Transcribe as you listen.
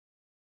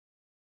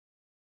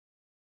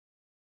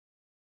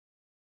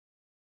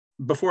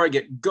before I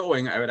get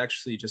going, I would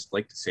actually just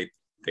like to say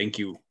thank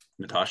you,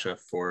 Natasha,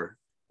 for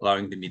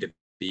allowing me to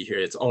be here.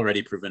 It's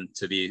already proven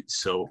to be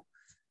so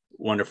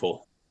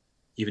wonderful,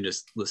 even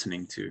just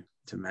listening to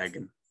Meg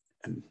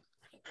and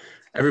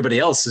everybody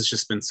else has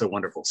just been so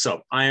wonderful.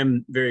 So I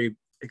am very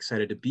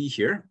excited to be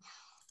here.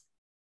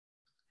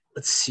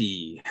 Let's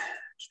see.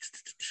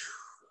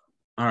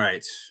 All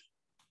right.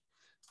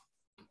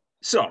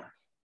 So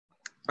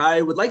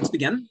I would like to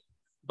begin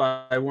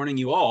by warning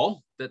you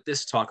all that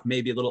this talk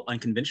may be a little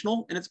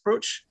unconventional in its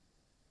approach,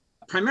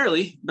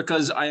 primarily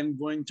because I am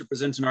going to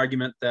present an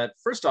argument that,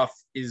 first off,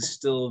 is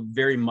still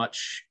very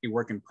much a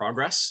work in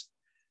progress.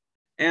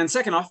 And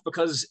second off,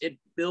 because it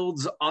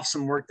builds off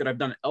some work that I've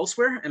done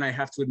elsewhere, and I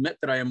have to admit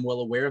that I am well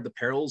aware of the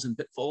perils and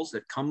pitfalls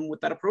that come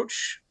with that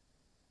approach.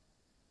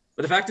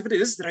 But the fact of it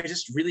is that I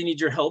just really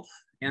need your help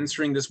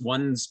answering this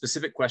one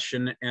specific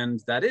question, and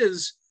that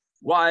is,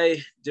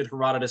 why did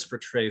Herodotus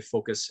portray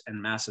Phocis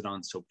and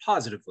Macedon so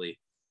positively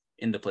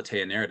in the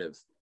Plataea narrative?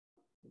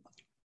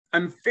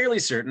 I'm fairly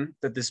certain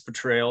that this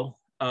portrayal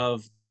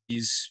of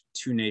these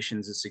two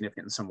nations is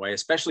significant in some way,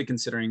 especially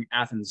considering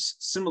Athens'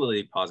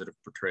 similarly positive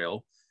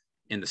portrayal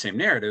in the same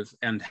narrative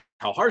and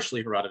how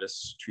harshly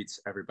Herodotus treats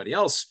everybody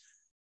else.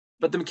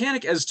 But the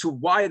mechanic as to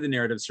why the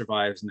narrative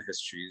survives in the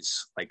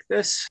histories like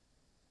this,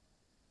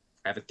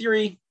 I have a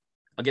theory.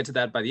 I'll get to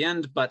that by the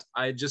end, but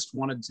I just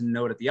wanted to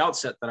note at the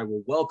outset that I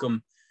will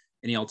welcome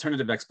any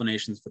alternative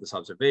explanations for this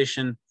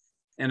observation.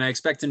 And I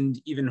expect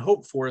and even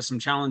hope for some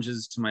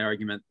challenges to my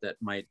argument that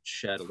might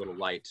shed a little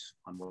light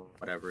on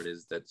whatever it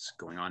is that's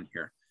going on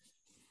here.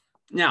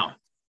 Now,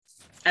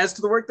 as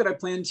to the work that I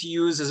plan to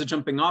use as a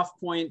jumping off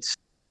point,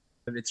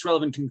 its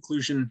relevant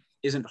conclusion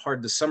isn't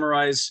hard to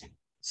summarize.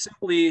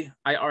 Simply,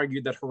 I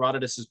argued that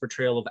Herodotus's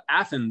portrayal of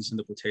Athens in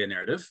the Plataea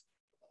narrative,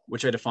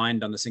 which I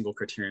defined on the single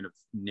criterion of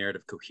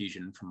narrative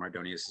cohesion from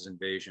Mardonius's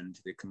invasion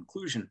to the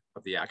conclusion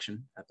of the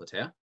action at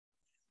Plataea,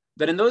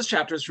 that in those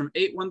chapters from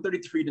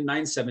 8:133 to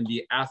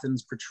 970,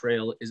 Athens'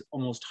 portrayal is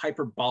almost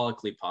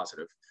hyperbolically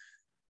positive,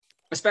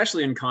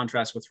 especially in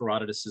contrast with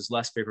Herodotus's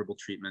less favorable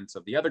treatment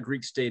of the other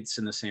Greek states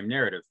in the same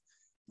narrative.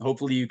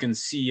 Hopefully you can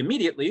see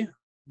immediately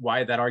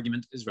why that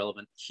argument is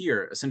relevant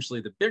here.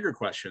 Essentially, the bigger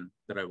question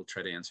that I will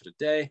try to answer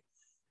today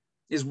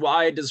is,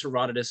 why does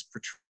Herodotus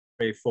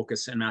portray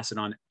Phocis and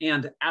Macedon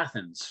and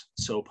Athens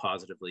so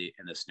positively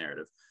in this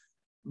narrative?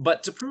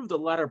 But to prove the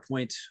latter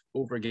point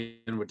over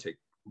again would take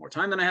more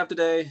time than I have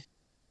today,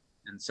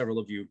 and several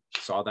of you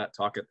saw that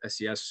talk at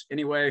SES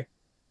anyway.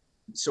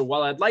 So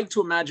while I'd like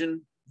to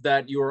imagine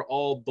that you are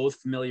all both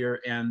familiar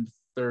and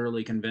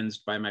thoroughly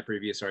convinced by my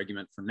previous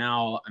argument, for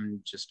now,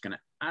 I'm just going to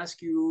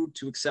ask you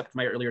to accept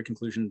my earlier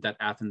conclusion that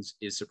Athens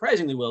is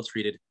surprisingly well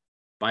treated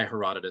by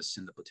Herodotus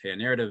in the Plataea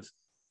narrative,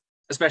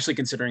 especially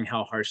considering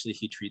how harshly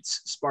he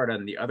treats Sparta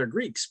and the other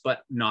Greeks,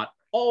 but not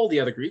all the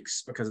other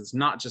Greeks, because it's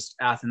not just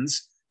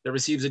Athens that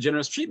receives a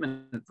generous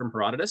treatment from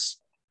Herodotus.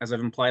 As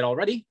I've implied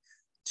already,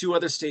 two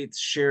other states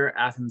share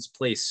Athens'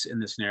 place in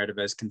this narrative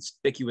as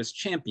conspicuous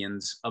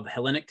champions of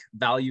Hellenic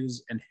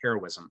values and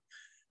heroism,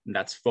 and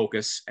that's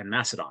Phocis and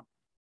Macedon.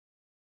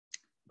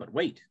 But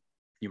wait,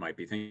 you might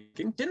be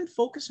thinking, didn't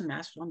Phocis and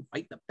Macedon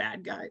fight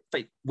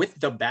with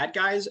the bad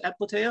guys at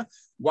Plataea?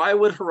 Why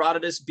would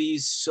Herodotus be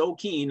so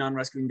keen on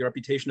rescuing the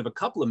reputation of a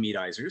couple of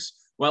Medeisers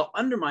while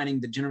undermining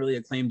the generally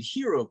acclaimed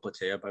hero of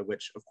Plataea, by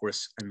which, of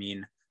course, I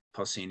mean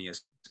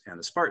Pausanias and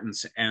the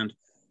Spartans? And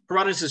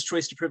Herodotus'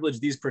 choice to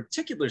privilege these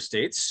particular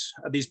states,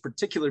 these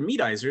particular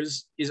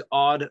Medeisers, is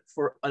odd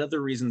for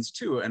other reasons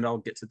too, and I'll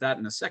get to that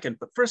in a second.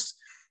 But first,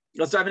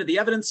 let's dive into the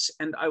evidence,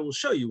 and I will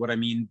show you what I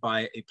mean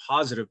by a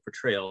positive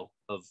portrayal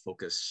of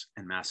Phocis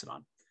and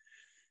Macedon.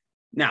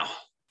 Now,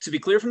 to be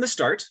clear from the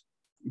start,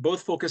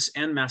 both Phocis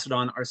and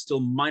Macedon are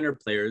still minor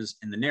players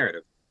in the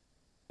narrative.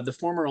 The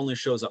former only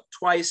shows up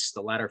twice,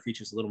 the latter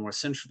features a little more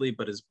centrally,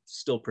 but is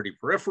still pretty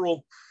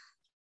peripheral.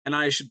 And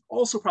I should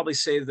also probably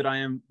say that I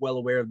am well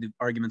aware of the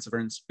arguments of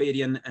Ernst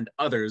Badian and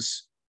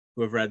others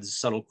who have read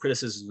subtle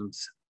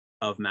criticisms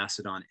of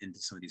Macedon into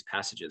some of these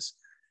passages.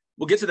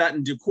 We'll get to that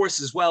in due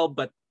course as well,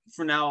 but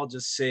for now, I'll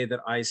just say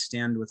that I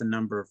stand with a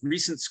number of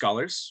recent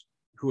scholars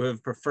who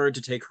have preferred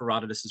to take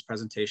Herodotus's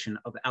presentation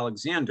of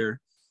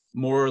Alexander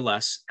more or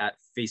less at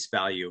face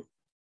value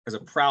as a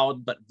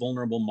proud but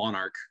vulnerable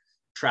monarch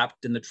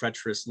trapped in the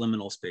treacherous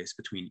liminal space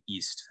between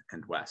East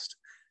and West.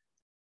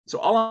 So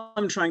all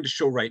I'm trying to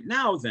show right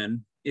now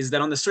then is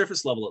that on the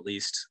surface level at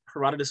least,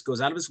 Herodotus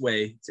goes out of his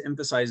way to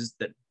emphasize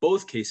that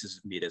both cases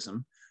of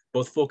Medism,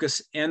 both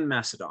Phocis and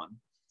Macedon,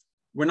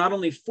 were not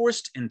only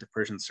forced into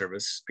Persian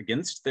service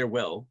against their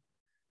will,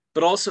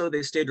 but also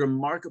they stayed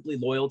remarkably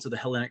loyal to the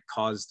Hellenic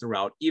cause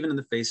throughout, even in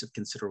the face of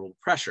considerable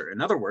pressure.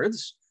 In other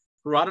words,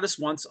 Herodotus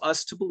wants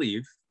us to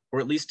believe, or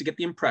at least to get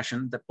the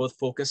impression, that both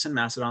Phocis and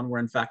Macedon were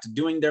in fact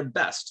doing their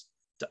best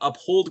to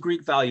uphold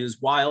Greek values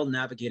while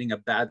navigating a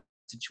bad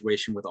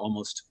situation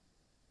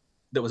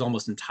that was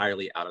almost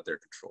entirely out of their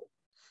control.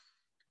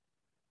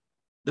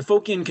 The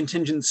Phocian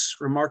contingent's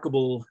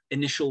remarkable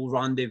initial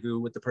rendezvous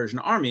with the Persian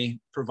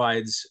army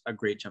provides a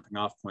great jumping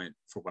off point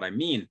for what I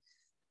mean.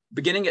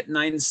 Beginning at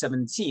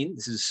 917,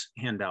 this is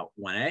handout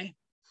 1A,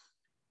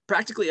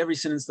 practically every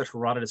sentence that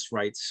Herodotus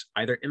writes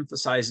either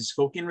emphasizes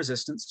Phocian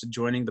resistance to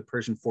joining the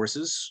Persian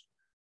forces,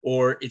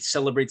 or it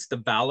celebrates the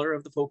valor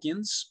of the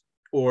Phocians,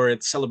 or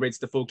it celebrates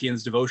the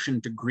Phocians' devotion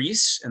to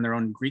Greece and their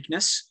own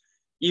Greekness,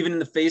 even in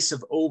the face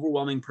of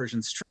overwhelming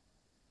Persian strength.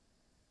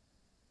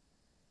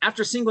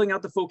 After singling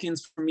out the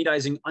Phocians for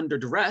Medizing under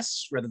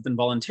duress rather than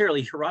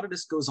voluntarily,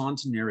 Herodotus goes on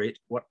to narrate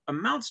what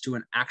amounts to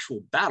an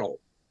actual battle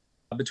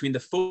between the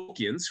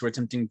Phocians, who are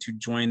attempting to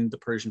join the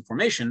Persian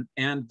formation,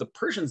 and the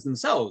Persians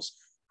themselves,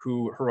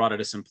 who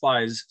Herodotus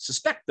implies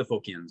suspect the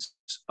Phocians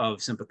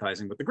of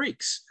sympathizing with the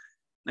Greeks.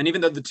 And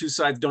even though the two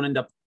sides don't end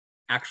up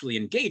actually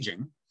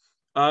engaging,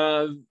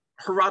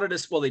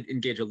 Herodotus, well, they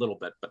engage a little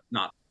bit, but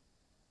not.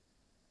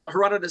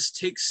 Herodotus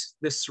takes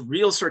this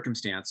real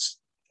circumstance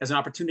as an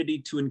opportunity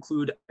to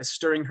include a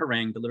stirring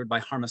harangue delivered by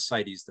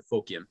Harmocides the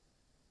Phocian.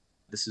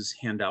 This is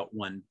handout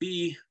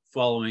 1B,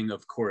 following,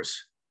 of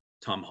course,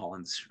 Tom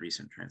Holland's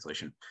recent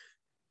translation.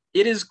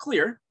 It is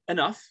clear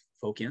enough,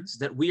 Phocians,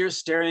 that we are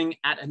staring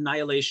at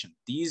annihilation.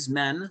 These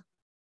men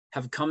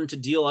have come to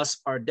deal us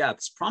our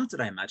deaths,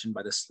 prompted, I imagine,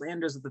 by the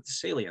slanders of the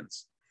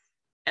Thessalians.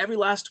 Every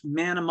last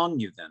man among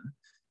you, then,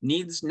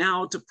 needs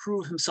now to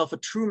prove himself a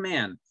true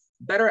man.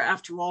 Better,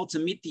 after all, to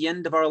meet the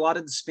end of our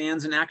allotted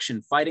spans in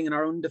action, fighting in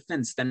our own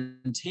defense, than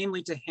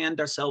tamely to hand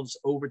ourselves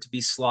over to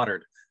be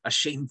slaughtered. A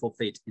shameful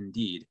fate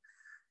indeed.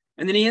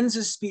 And then he ends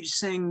his speech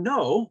saying,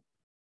 no,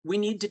 we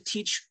need to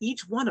teach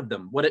each one of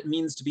them what it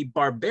means to be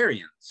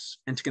barbarians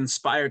and to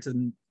conspire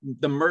to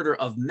the murder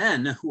of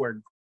men who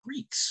are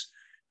Greeks,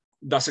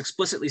 thus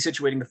explicitly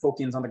situating the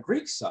Phocians on the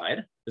Greek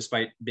side,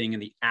 despite being in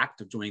the act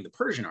of joining the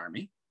Persian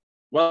army,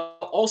 while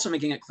also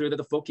making it clear that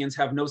the Phocians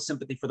have no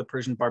sympathy for the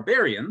Persian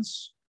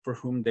barbarians, for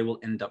whom they will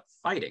end up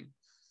fighting.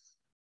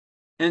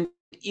 And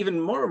even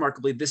more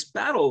remarkably, this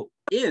battle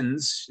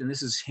ends, and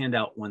this is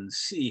handout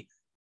 1C,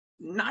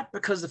 not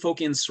because the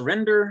Phocians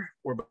surrender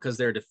or because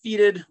they're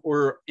defeated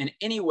or in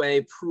any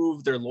way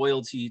prove their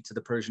loyalty to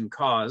the Persian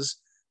cause,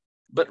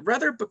 but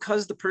rather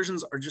because the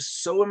Persians are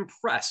just so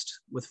impressed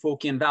with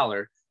Phocian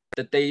valor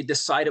that they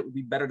decide it would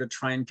be better to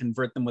try and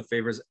convert them with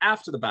favors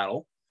after the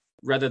battle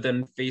rather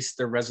than face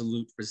their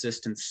resolute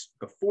resistance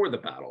before the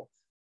battle,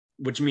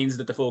 which means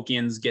that the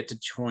Phocians get to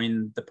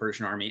join the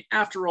Persian army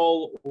after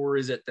all, or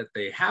is it that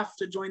they have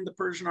to join the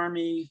Persian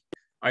army?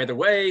 Either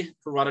way,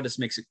 Herodotus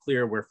makes it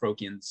clear where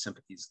Phocian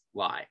sympathies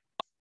lie.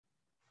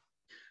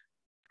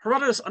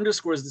 Herodotus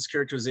underscores this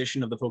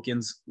characterization of the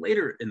Phocians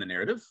later in the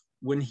narrative,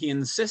 when he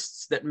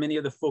insists that many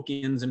of the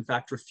Phocians in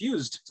fact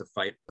refused to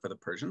fight for the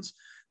Persians,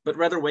 but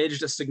rather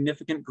waged a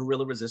significant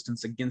guerrilla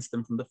resistance against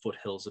them from the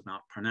foothills of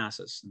Mount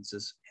Parnassus. This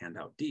is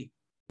handout D.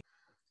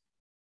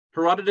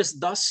 Herodotus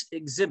thus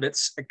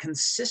exhibits a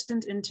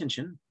consistent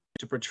intention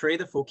to portray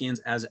the Phocians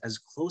as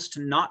close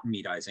to not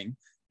Medizing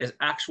as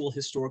actual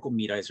historical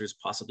Medizers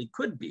possibly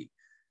could be,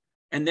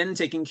 and then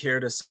taking care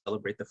to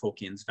celebrate the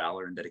Phocians'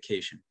 valor and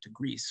dedication to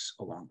Greece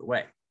along the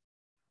way.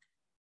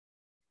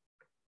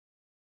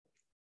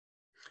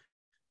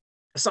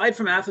 Aside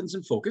from Athens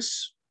and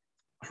Phocis,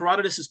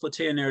 Herodotus'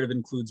 Plataea narrative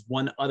includes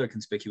one other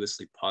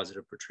conspicuously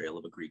positive portrayal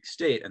of a Greek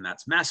state, and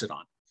that's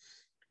Macedon.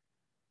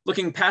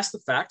 Looking past the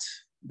fact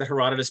that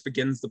Herodotus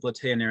begins the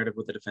Plataea narrative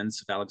with the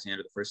defense of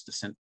Alexander I's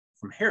descent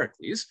from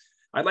Heracles,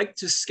 I'd like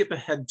to skip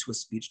ahead to a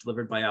speech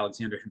delivered by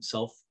Alexander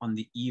himself on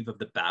the eve of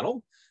the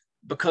battle,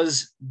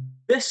 because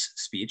this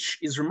speech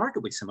is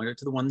remarkably similar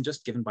to the one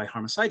just given by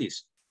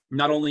Harmocides,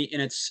 not only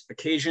in its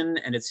occasion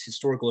and its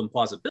historical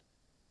implausibility,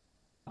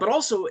 but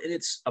also in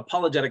its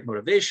apologetic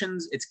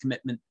motivations, its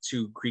commitment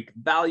to Greek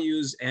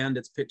values, and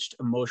its pitched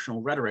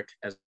emotional rhetoric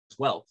as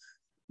well.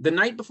 The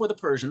night before the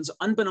Persians,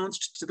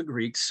 unbeknownst to the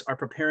Greeks, are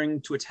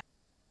preparing to attack,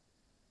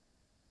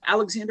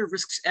 Alexander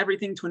risks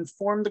everything to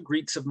inform the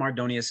Greeks of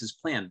Mardonius's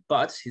plan,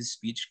 but his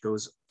speech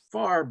goes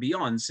far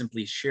beyond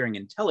simply sharing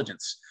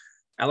intelligence.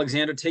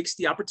 Alexander takes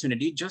the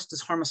opportunity, just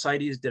as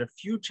Harmocides did a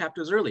few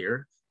chapters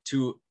earlier,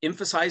 to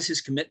emphasize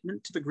his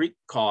commitment to the Greek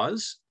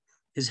cause,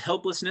 his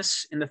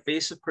helplessness in the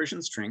face of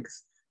Persian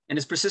strength, and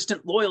his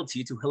persistent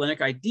loyalty to Hellenic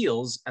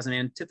ideals as an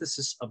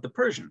antithesis of the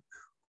Persian,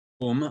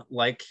 whom,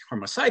 like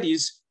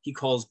Harmocides, he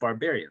calls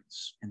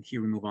barbarians. And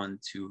here we move on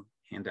to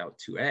handout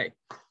 2A.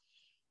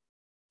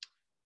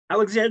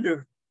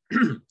 Alexander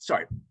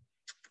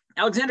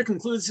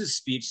concludes his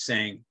speech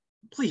saying,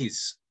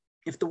 please,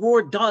 if the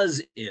war does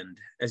end,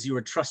 as you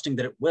are trusting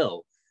that it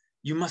will,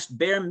 you must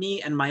bear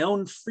me and my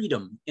own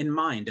freedom in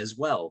mind as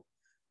well.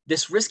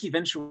 This risky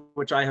venture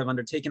which I have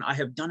undertaken, I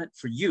have done it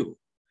for you.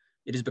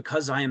 It is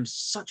because I am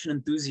such an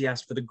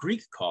enthusiast for the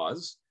Greek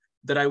cause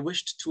that I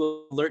wished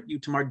to alert you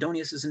to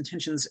Mardonius's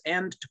intentions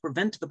and to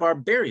prevent the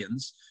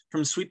barbarians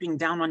from sweeping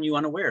down on you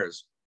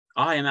unawares.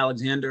 I am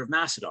Alexander of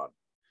Macedon.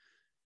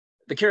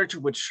 The character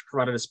which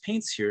Herodotus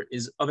paints here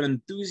is of an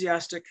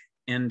enthusiastic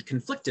and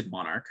conflicted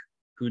monarch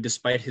who,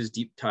 despite his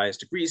deep ties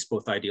to Greece,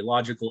 both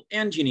ideological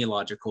and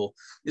genealogical,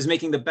 is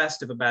making the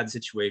best of a bad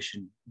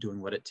situation, doing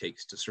what it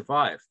takes to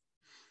survive.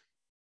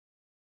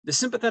 The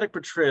sympathetic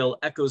portrayal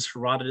echoes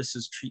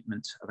Herodotus's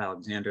treatment of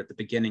Alexander at the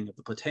beginning of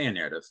the Plataea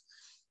narrative,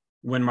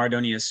 when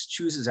Mardonius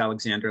chooses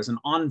Alexander as an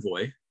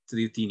envoy to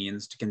the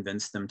Athenians to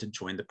convince them to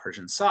join the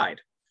Persian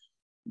side,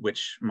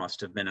 which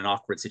must have been an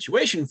awkward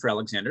situation for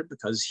Alexander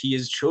because he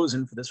is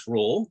chosen for this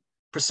role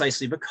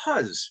precisely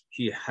because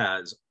he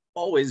has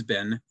always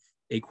been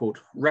a, quote,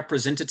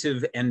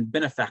 representative and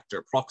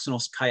benefactor,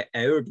 proxenos kai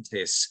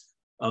aeurbites,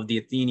 of the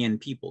Athenian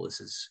people, as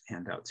his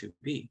handout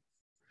 2b.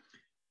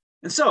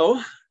 And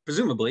so,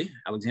 presumably,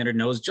 Alexander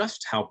knows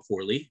just how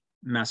poorly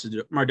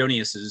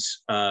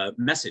Mardonius's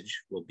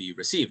message will be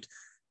received,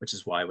 which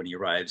is why when he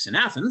arrives in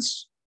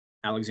Athens,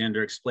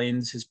 Alexander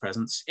explains his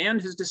presence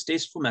and his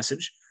distasteful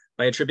message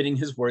by attributing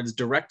his words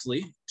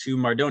directly to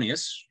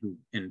Mardonius, who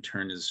in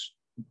turn is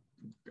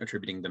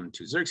attributing them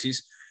to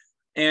Xerxes.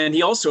 And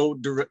he also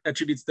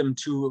attributes them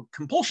to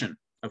compulsion,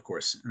 of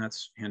course, and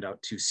that's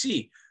handout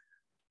 2c.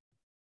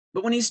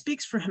 But when he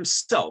speaks for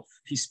himself,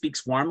 he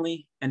speaks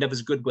warmly and of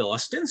his goodwill.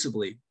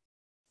 Ostensibly,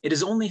 it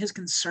is only his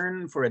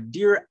concern for a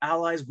dear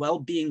ally's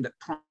well-being that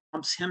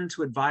prompts him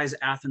to advise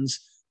Athens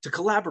to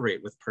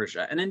collaborate with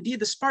Persia. And indeed,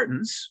 the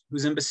Spartans,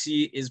 whose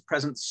embassy is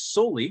present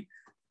solely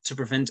to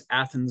prevent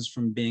Athens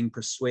from being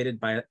persuaded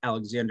by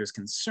Alexander's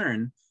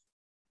concern,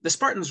 the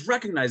Spartans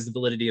recognize the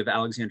validity of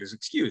Alexander's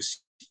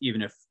excuse,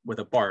 even if with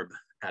a barb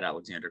at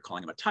Alexander,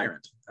 calling him a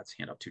tyrant. That's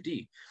handout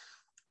 2d.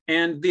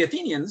 And the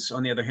Athenians,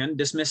 on the other hand,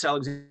 dismiss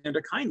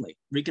Alexander kindly,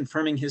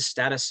 reconfirming his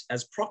status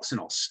as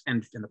proxenos,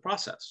 and in the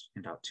process,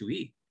 handout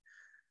 2e.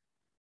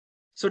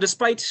 So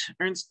despite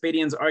Ernst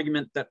Badian's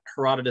argument that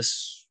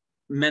Herodotus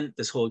meant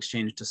this whole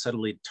exchange to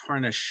subtly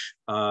tarnish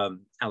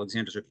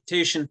Alexander's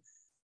reputation,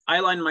 I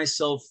align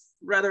myself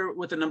rather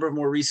with a number of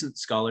more recent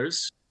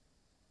scholars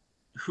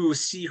who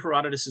see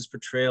Herodotus's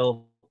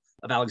portrayal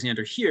of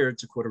Alexander here,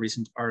 to quote a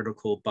recent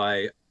article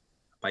by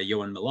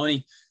Johan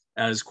Maloney,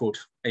 as, quote,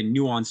 a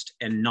nuanced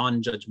and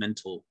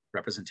non-judgmental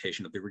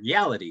representation of the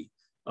reality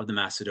of the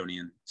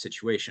Macedonian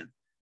situation.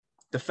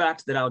 The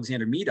fact that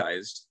Alexander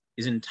Medized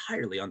is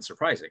entirely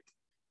unsurprising.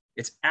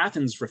 It's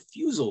Athens'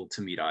 refusal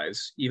to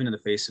Medize, even in the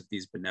face of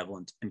these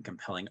benevolent and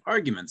compelling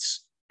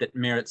arguments, that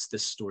merits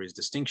this story's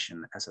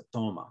distinction as a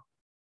thoma.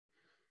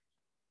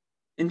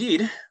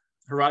 Indeed,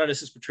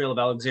 Herodotus' portrayal of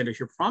Alexander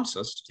here prompts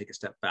us to take a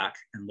step back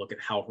and look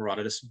at how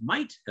Herodotus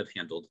might have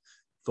handled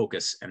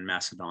Phocis and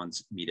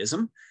Macedon's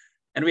Medism.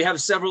 And we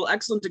have several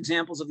excellent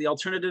examples of the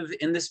alternative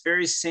in this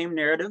very same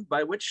narrative,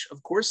 by which,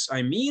 of course,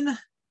 I mean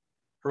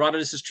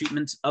Herodotus'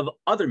 treatment of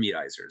other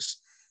Medizers.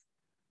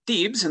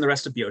 Thebes and the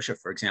rest of Boeotia,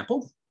 for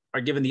example,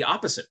 are given the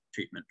opposite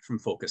treatment from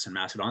Phocis and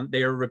Macedon.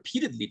 They are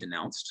repeatedly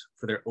denounced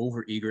for their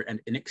overeager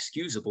and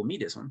inexcusable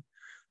Medism.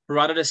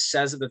 Herodotus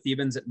says of the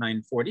Thebans at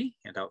 940,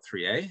 handout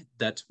 3a,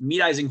 that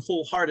Medizing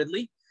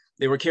wholeheartedly,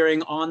 they were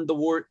carrying on the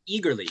war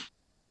eagerly.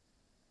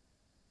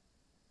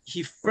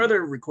 He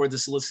further records a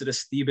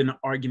solicitous Theban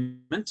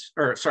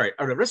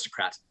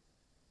aristocrat,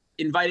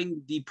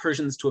 inviting the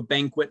Persians to a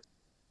banquet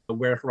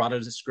where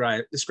Herodotus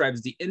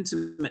describes the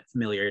intimate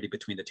familiarity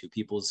between the two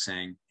peoples,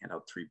 saying,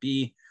 handout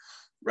 3b,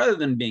 rather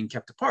than being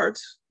kept apart,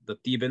 the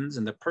Thebans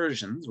and the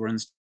Persians were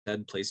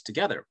instead placed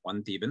together,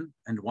 one Theban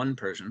and one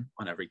Persian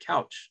on every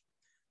couch.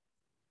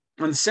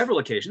 On several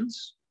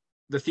occasions,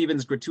 the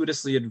Thebans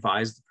gratuitously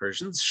advised the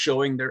Persians,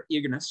 showing their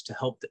eagerness to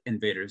help the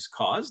invaders'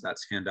 cause.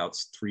 That's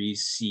handouts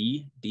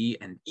 3c, d,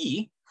 and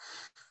e.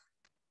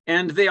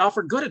 And they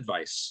offer good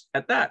advice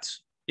at that.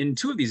 In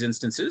two of these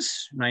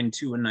instances,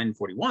 9.2 and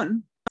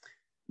 9.41,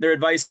 their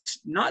advice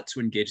not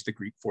to engage the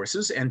Greek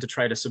forces and to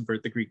try to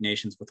subvert the Greek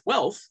nations with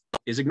wealth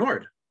is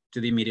ignored,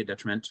 to the immediate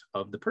detriment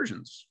of the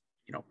Persians,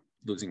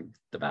 losing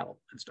the battle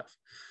and stuff.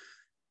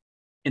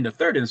 In the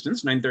third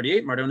instance,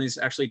 938, Mardonius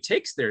actually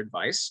takes their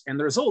advice, and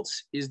the result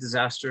is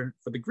disaster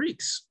for the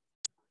Greeks.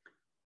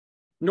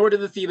 Nor did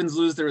the Thebans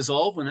lose their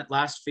resolve when at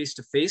last face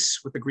to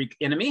face with the Greek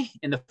enemy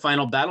in the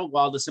final battle,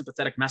 while the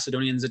sympathetic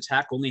Macedonians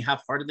attack only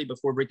half-heartedly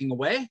before breaking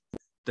away.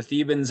 The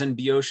Thebans and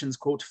Boeotians,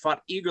 quote,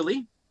 fought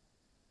eagerly,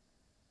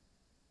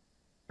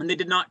 and they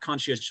did not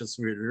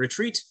conscientiously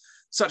retreat,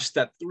 such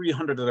that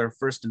 300 of their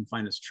first and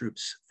finest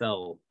troops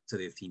fell to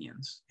the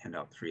Athenians,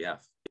 handout 3f.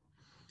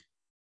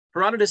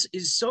 Herodotus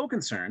is so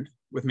concerned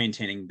with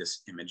maintaining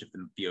this image of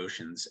the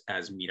Boeotians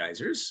as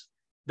Medizers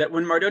that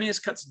when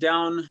Mardonius cuts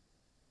down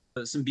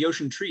some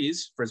Boeotian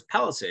trees for his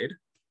palisade,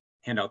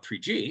 handout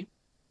 3g,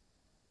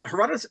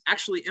 Herodotus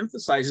actually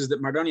emphasizes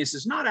that Mardonius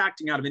is not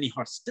acting out of any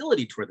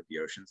hostility toward the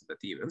Boeotians and the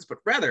Thebans, but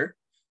rather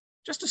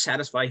just to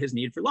satisfy his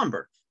need for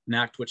lumber, an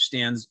act which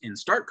stands in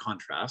stark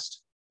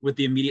contrast with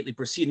the immediately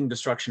preceding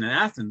destruction in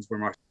Athens, where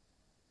Mardonius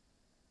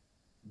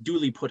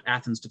duly put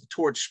Athens to the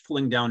torch,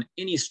 pulling down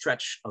any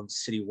stretch of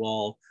city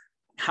wall,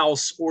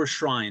 house, or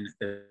shrine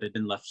that had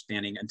been left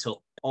standing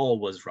until all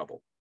was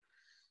rubble.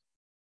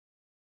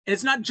 And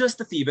it's not just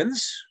the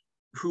Thebans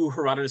who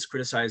Herodotus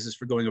criticizes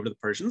for going over to the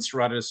Persians.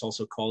 Herodotus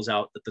also calls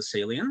out the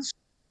Thessalians,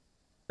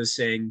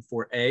 saying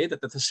for A,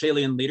 that the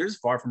Thessalian leaders,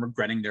 far from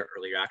regretting their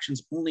earlier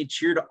actions, only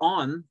cheered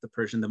on the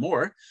Persian the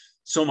more,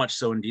 so much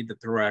so indeed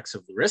that the Thorax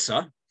of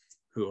Larissa,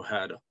 who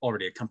had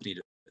already accompanied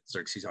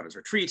Xerxes on his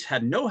retreat,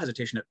 had no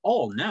hesitation at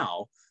all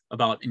now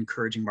about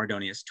encouraging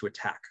Mardonius to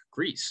attack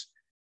Greece.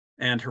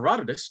 And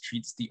Herodotus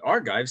treats the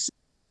Argives,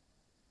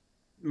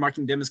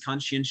 marking them as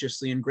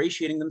conscientiously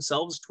ingratiating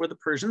themselves toward the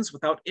Persians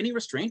without any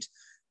restraint,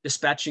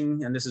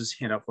 dispatching, and this is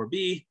handout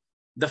 4b,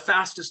 the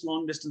fastest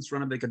long-distance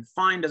runner they could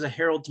find as a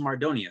herald to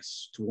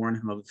Mardonius to warn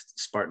him of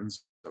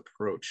Spartans'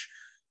 approach.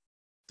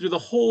 Through the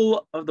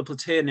whole of the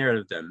Plataea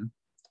narrative, then,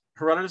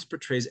 Herodotus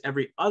portrays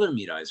every other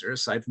Medizer,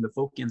 aside from the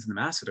Phocians and the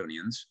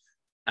Macedonians,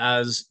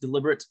 as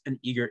deliberate and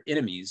eager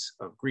enemies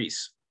of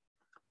Greece.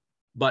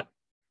 But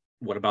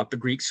what about the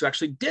Greeks who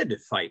actually did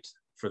fight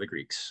for the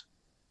Greeks?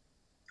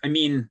 I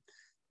mean,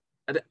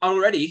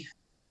 already,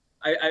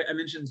 I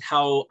mentioned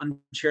how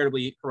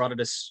uncharitably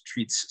Herodotus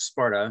treats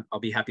Sparta. I'll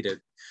be happy to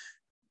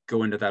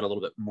go into that a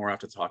little bit more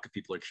after the talk if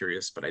people are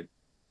curious, but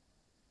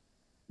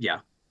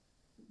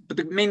But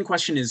the main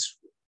question is,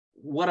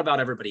 what about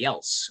everybody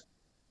else?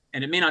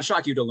 And it may not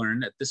shock you to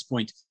learn at this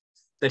point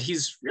that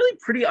he's really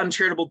pretty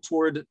uncharitable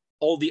toward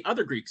all the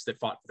other Greeks that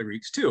fought for the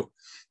Greeks too,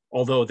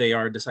 although they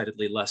are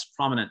decidedly less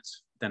prominent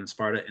than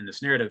Sparta in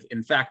this narrative.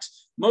 In fact,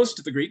 most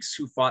of the Greeks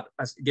who fought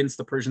against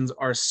the Persians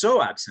are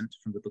so absent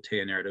from the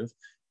Plataea narrative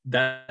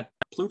that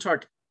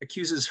Plutarch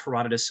accuses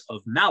Herodotus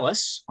of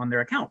malice on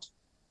their account.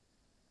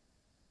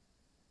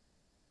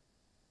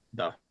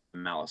 The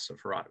Malice of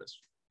Herodotus,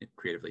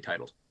 creatively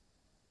titled.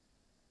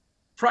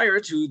 Prior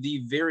to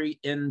the very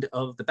end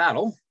of the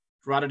battle,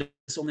 Herodotus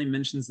only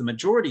mentions the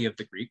majority of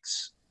the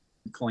Greeks,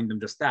 calling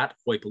them just that,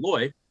 hoi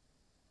polloi,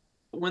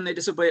 when they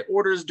disobey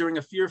orders during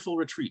a fearful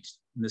retreat.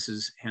 And this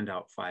is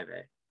handout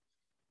 5a.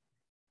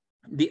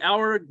 The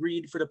hour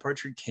agreed for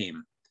departure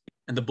came,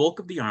 and the bulk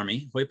of the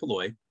army, hoi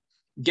polloi,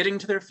 getting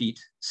to their feet,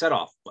 set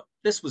off. But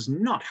this was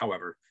not,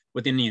 however,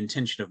 with any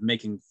intention of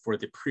making for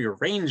the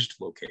prearranged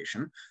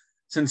location,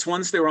 since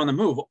once they were on the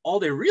move, all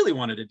they really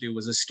wanted to do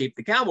was escape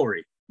the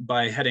cavalry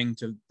by heading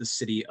to the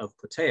city of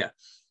Plataea.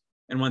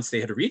 And once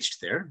they had reached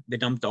there, they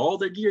dumped all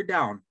their gear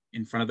down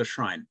in front of the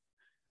shrine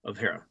of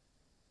Hera.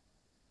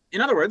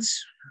 In other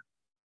words,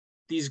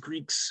 these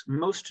Greeks'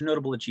 most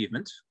notable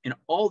achievement in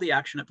all the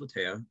action at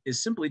Plataea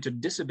is simply to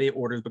disobey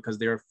orders because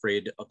they're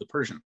afraid of the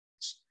Persians.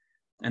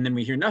 And then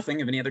we hear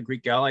nothing of any other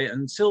Greek ally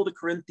until the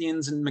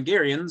Corinthians and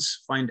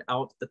Megarians find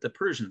out that the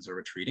Persians are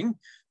retreating,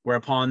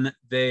 whereupon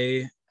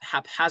they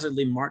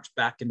haphazardly march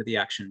back into the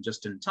action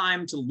just in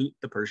time to loot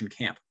the Persian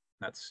camp.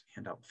 That's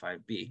handout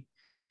 5b.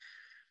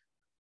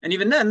 And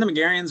even then, the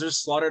Megarians are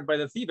slaughtered by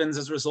the Thebans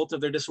as a result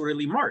of their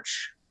disorderly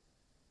march.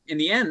 In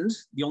the end,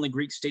 the only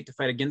Greek state to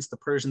fight against the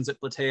Persians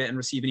at Plataea and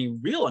receive any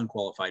real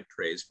unqualified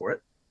praise for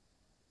it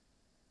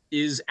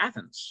is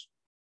Athens.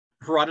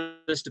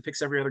 Herodotus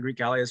depicts every other Greek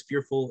ally as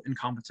fearful,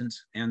 incompetent,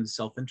 and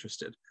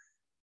self-interested.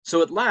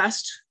 So at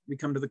last, we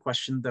come to the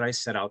question that I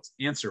set out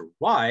to answer.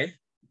 Why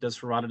does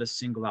Herodotus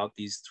single out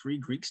these three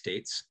Greek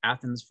states,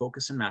 Athens,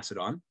 Phocis, and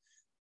Macedon,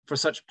 for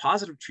such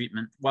positive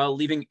treatment while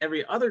leaving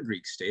every other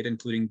Greek state,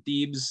 including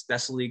Thebes,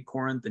 Thessaly,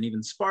 Corinth, and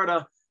even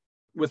Sparta,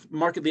 with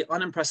markedly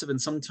unimpressive and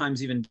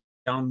sometimes even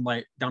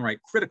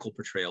downright critical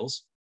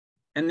portrayals?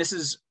 And this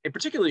is a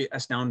particularly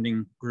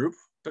astounding group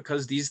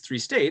because these three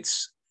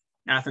states,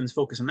 Athens,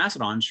 Phocis, and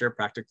Macedon, share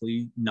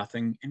practically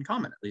nothing in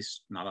common, at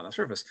least not on the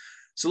surface.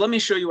 So let me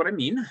show you what I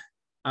mean.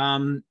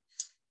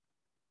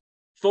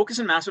 Phocis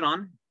and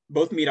Macedon,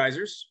 both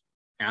Medizers.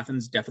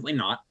 Athens, definitely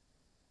not.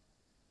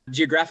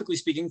 Geographically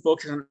speaking,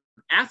 Phocis and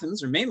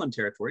Athens are mainland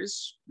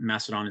territories.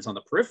 Macedon is on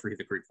the periphery of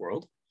the Greek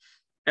world.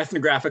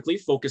 Ethnographically,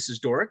 Phocis is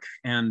Doric,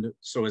 and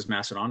so is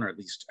Macedon, or at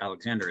least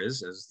Alexander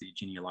is, as the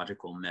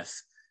genealogical myth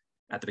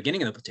at the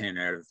beginning of the Plataean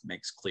narrative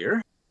makes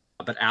clear.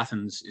 But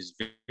Athens is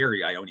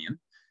very Ionian,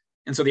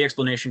 and so the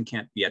explanation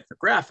can't be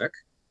ethnographic.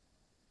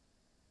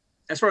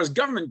 As far as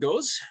government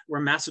goes,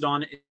 where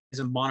Macedon is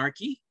a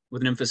monarchy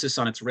with an emphasis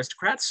on its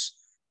aristocrats,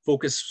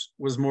 Phocis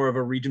was more of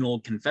a regional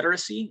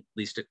confederacy, at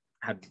least it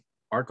had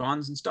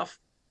archons and stuff.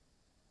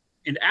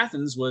 And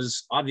Athens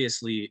was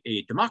obviously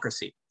a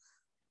democracy.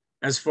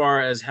 As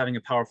far as having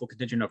a powerful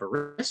contingent of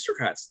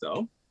aristocrats,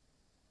 though,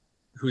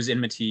 whose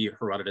enmity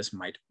Herodotus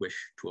might wish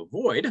to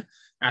avoid,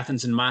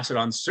 Athens and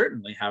Macedon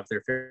certainly have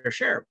their fair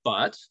share,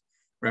 but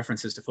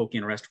references to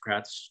Phocian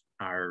aristocrats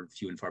are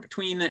few and far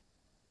between.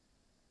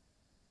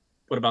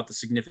 What about the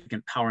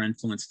significant power and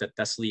influence that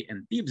Thessaly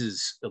and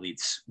Thebes'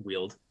 elites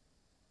wield?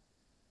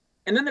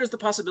 And then there's the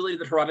possibility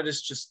that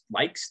Herodotus just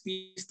likes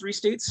these three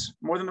states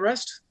more than the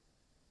rest,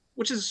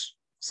 which is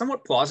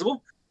somewhat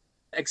plausible,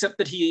 except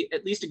that he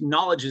at least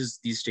acknowledges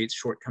these states'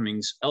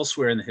 shortcomings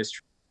elsewhere in the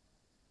history.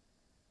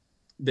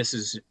 This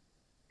is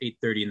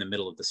 830 in the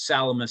middle of the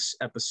Salamis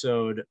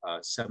episode,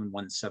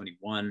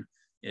 7171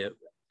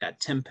 at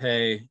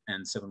Tempe,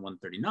 and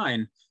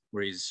 7139,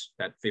 where he's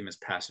that famous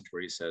passage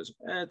where he says,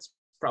 it's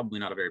probably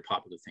not a very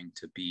popular thing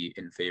to be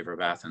in favor of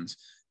Athens,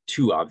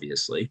 too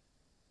obviously.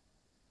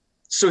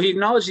 So he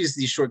acknowledges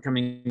these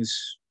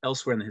shortcomings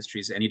elsewhere in the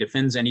histories, and he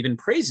defends and even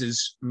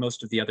praises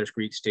most of the other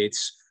Greek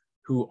states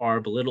who are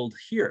belittled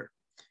here.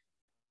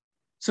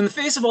 So in the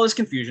face of all this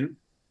confusion,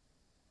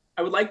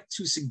 I would like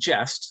to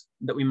suggest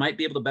that we might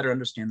be able to better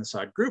understand the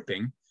side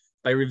grouping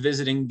by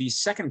revisiting the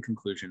second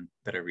conclusion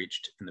that I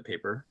reached in the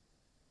paper,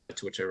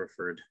 to which I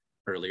referred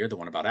earlier, the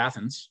one about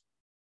Athens.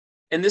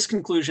 And this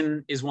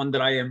conclusion is one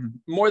that I am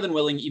more than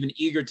willing, even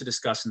eager to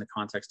discuss in the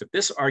context of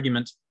this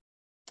argument.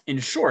 In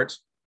short,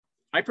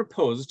 I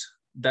proposed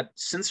that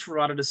since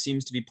Herodotus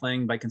seems to be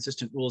playing by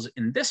consistent rules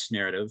in this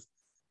narrative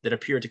that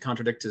appear to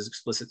contradict his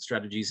explicit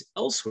strategies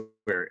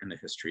elsewhere in the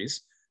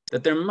histories,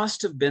 that there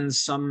must have been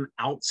some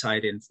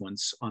outside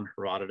influence on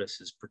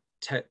Herodotus's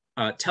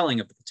telling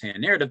of the Plataea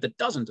narrative that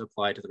doesn't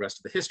apply to the rest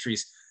of the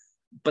histories,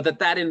 but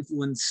that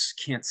influence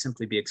can't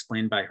simply be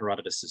explained by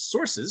Herodotus's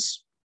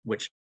sources,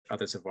 which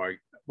others have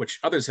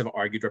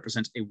argued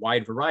represent a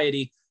wide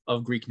variety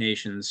of Greek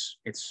nations.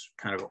 It's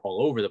kind of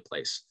all over the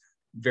place,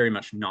 very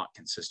much not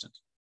consistent.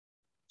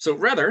 So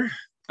rather,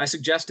 I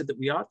suggested that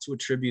we ought to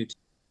attribute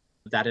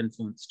that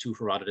influence to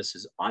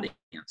Herodotus's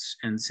audience.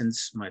 And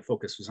since my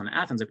focus was on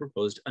Athens, I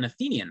proposed an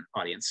Athenian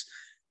audience.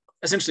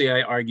 Essentially,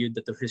 I argued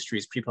that the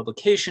histories'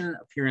 pre-publication,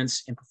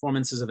 appearance, and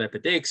performances of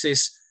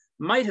epideixis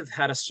might have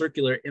had a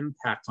circular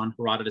impact on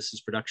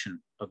Herodotus's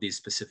production of these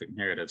specific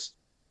narratives,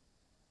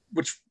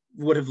 which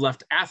would have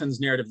left Athens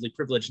narratively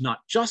privileged not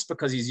just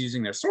because he's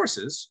using their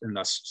sources, and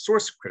thus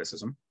source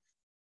criticism,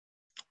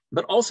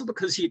 but also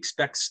because he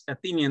expects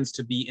Athenians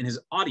to be in his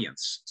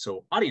audience,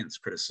 so audience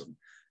criticism,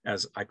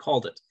 as I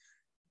called it.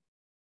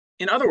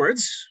 In other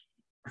words,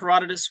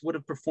 Herodotus would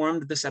have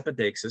performed this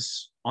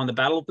epideixis on the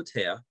Battle of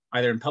Plataea,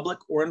 either in public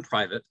or in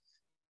private,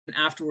 and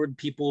afterward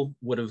people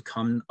would have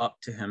come up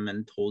to him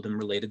and told him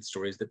related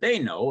stories that they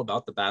know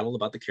about the battle,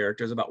 about the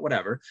characters, about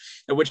whatever,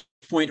 at which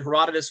point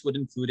Herodotus would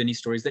include any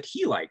stories that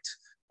he liked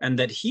and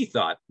that he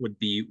thought would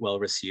be well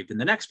received in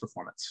the next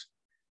performance.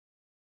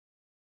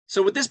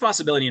 So with this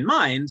possibility in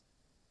mind,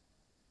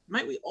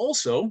 might we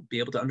also be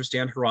able to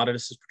understand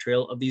Herodotus'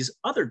 portrayal of these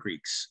other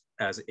Greeks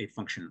as a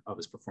function of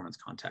his performance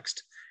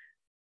context?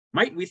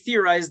 Might we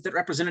theorize that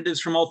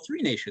representatives from all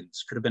three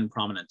nations could have been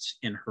prominent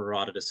in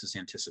Herodotus'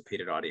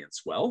 anticipated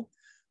audience? Well,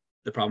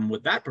 the problem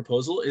with that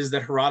proposal is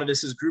that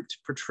Herodotus' grouped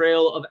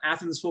portrayal of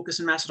Athens, Phocis,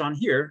 and Macedon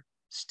here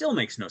still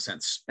makes no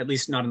sense, at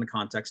least not in the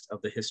context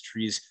of the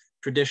history's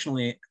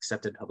traditionally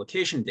accepted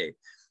publication date.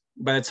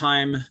 By the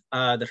time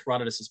that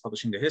Herodotus is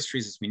publishing the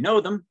histories as we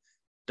know them,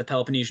 the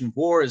Peloponnesian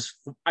War is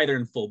either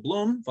in full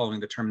bloom, following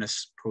the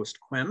terminus post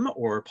quem,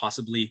 or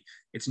possibly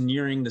it's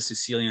nearing the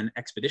Sicilian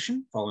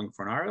expedition, following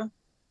Fornara,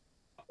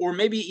 or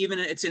maybe even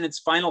it's in its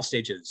final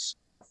stages,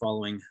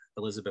 following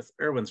Elizabeth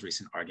Irwin's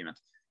recent argument.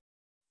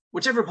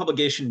 Whichever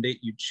publication date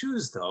you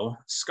choose, though,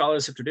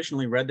 scholars have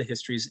traditionally read the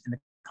histories in the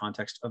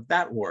context of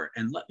that war.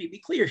 And let me be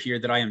clear here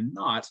that I am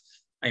not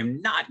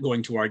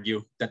going to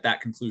argue that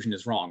that conclusion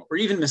is wrong, or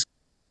even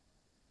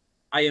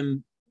I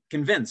am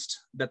convinced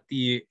that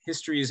the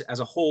histories as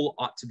a whole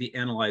ought to be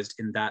analyzed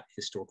in that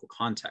historical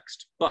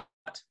context. But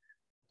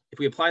if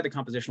we apply the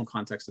compositional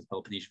context of the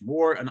Peloponnesian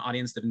War, an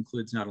audience that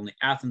includes not only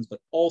Athens, but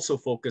also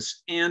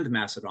Phocis and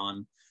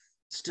Macedon,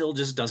 still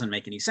just doesn't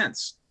make any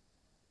sense.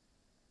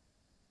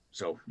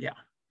 So yeah.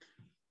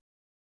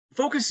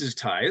 Phocis's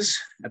ties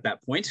at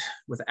that point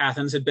with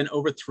Athens had been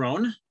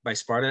overthrown by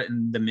Sparta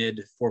in the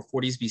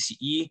mid-440s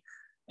BCE,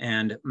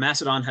 and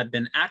Macedon had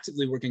been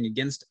actively working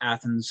against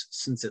Athens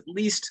since at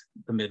least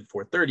the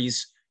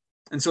mid-430s.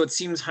 And so it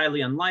seems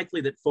highly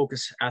unlikely that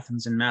Phocis,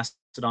 Athens, and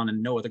Macedon,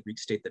 and no other Greek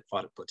state that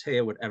fought at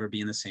Plataea would ever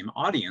be in the same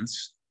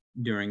audience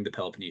during the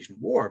Peloponnesian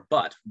War.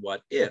 But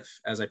what if,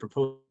 as I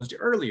proposed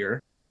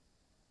earlier,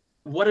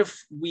 what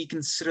if we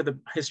consider the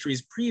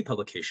histories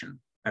pre-publication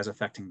as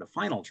affecting the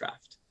final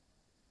draft?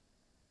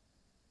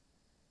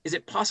 Is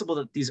it possible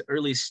that these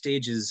early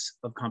stages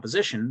of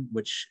composition,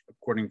 which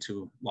according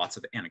to lots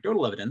of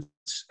anecdotal evidence,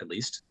 at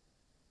least,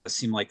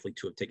 seem likely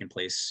to have taken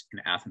place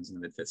in Athens in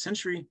the mid-5th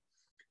century,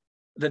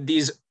 that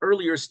these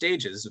earlier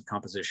stages of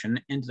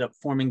composition ended up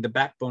forming the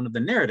backbone of the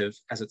narrative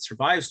as it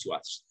survives to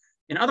us?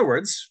 In other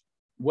words,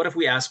 what if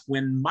we ask,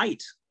 when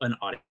might an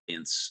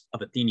audience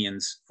of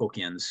Athenians,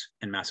 Phocians,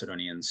 and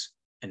Macedonians,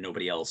 and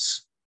nobody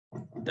else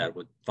that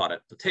would thought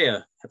at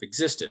Plataea have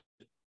existed?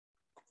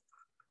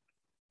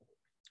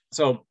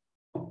 So,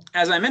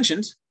 as I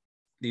mentioned,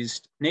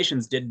 these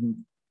nations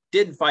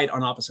did fight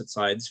on opposite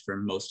sides for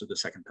most of the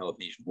Second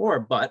Peloponnesian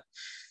War, but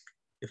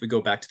if we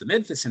go back to the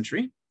mid-5th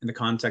century, in the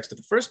context of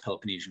the First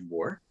Peloponnesian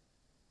War,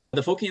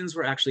 the Phocians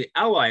were actually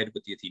allied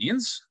with the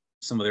Athenians,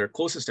 some of their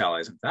closest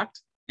allies, in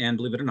fact, and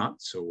believe it or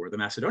not, so were the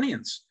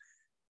Macedonians.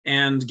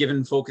 And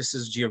given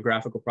Phocis's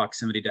geographical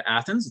proximity to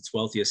Athens, its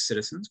wealthiest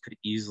citizens could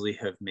easily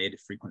have made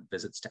frequent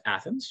visits to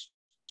Athens.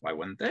 Why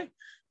wouldn't they?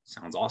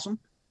 Sounds awesome.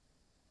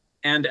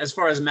 And as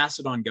far as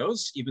Macedon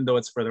goes, even though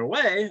it's further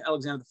away,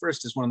 Alexander I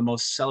is one of the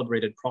most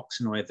celebrated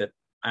proxenoi that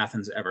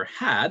Athens ever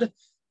had,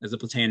 as the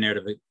Plataean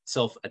narrative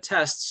itself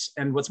attests.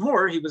 And what's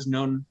more, he was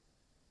known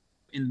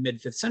in the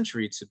mid-5th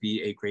century to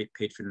be a great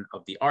patron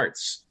of the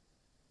arts.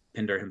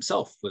 Pindar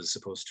himself was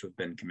supposed to have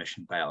been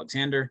commissioned by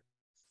Alexander,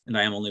 and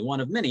I am only one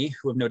of many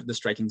who have noted the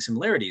striking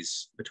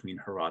similarities between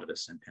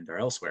Herodotus and Pindar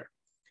elsewhere.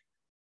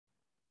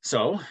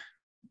 So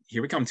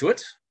here we come to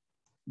it.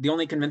 the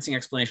only convincing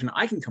explanation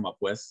I can come up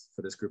with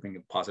for this grouping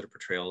of positive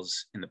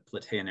portrayals in the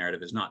Plataea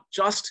narrative is not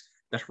just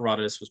that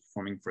Herodotus was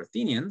performing for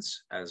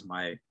Athenians, as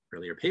my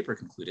earlier paper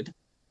concluded,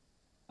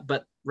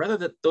 but rather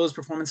that those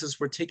performances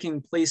were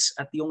taking place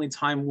at the only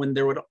time when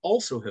there would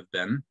also have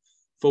been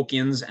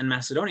Phocians and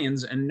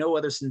Macedonians and no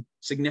other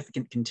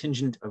significant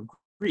contingent of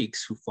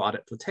Greeks who fought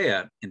at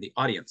Plataea in the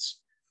audience.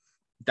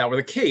 If that were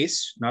the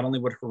case, not only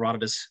would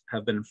Herodotus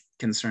have been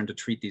concerned to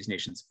treat these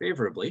nations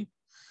favorably,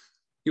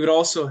 he would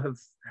also have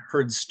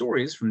heard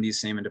stories from these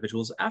same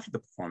individuals after the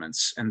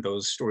performance, and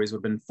those stories would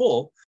have been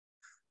full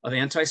of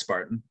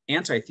anti-Spartan,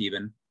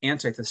 anti-Theban,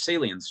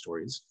 anti-Thessalian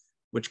stories,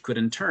 which could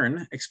in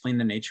turn explain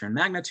the nature and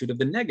magnitude of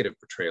the negative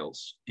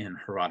portrayals in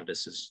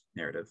Herodotus's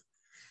narrative.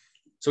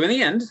 So in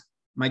the end,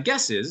 my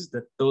guess is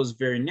that those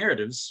very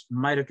narratives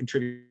might have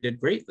contributed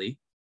greatly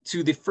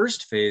to the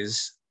first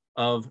phase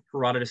of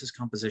Herodotus's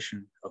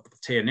composition of the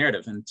Plataea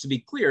narrative. And to be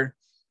clear,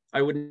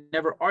 I would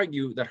never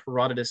argue that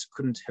Herodotus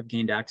couldn't have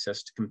gained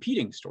access to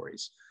competing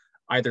stories,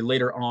 either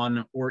later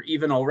on or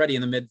even already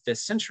in the mid-5th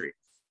century.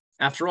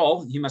 After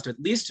all, he must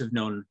at least have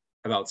known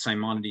about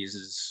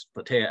Simonides'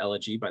 Plataea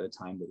elegy by the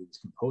time that he was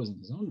composing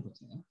his own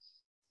Plataea.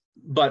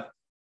 But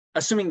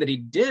assuming that he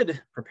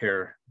did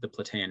prepare the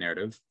Plataea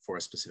narrative for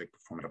a specific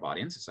performative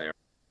audience, as I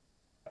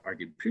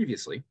argued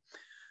previously,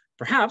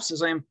 perhaps,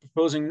 as I am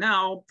proposing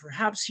now,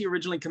 perhaps he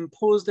originally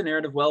composed the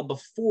narrative well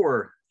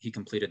before he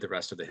completed the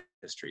rest of the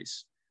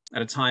histories,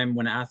 at a time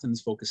when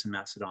Athens, Phocis, and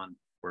Macedon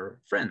were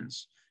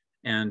friends.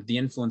 And the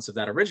influence of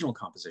that original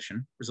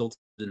composition resulted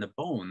in the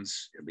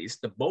bones, at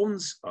least the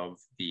bones of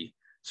the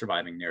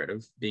surviving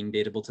narrative, being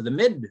datable to the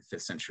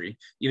mid-5th century,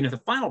 even if the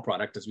final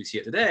product, as we see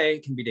it today,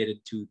 can be dated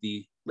to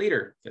the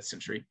later 5th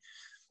century.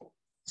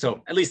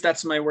 So at least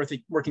that's my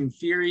working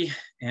theory.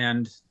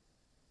 And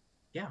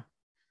yeah,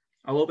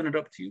 I'll open it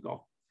up to you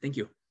all. Thank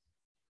you.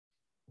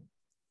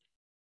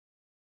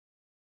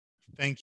 Thank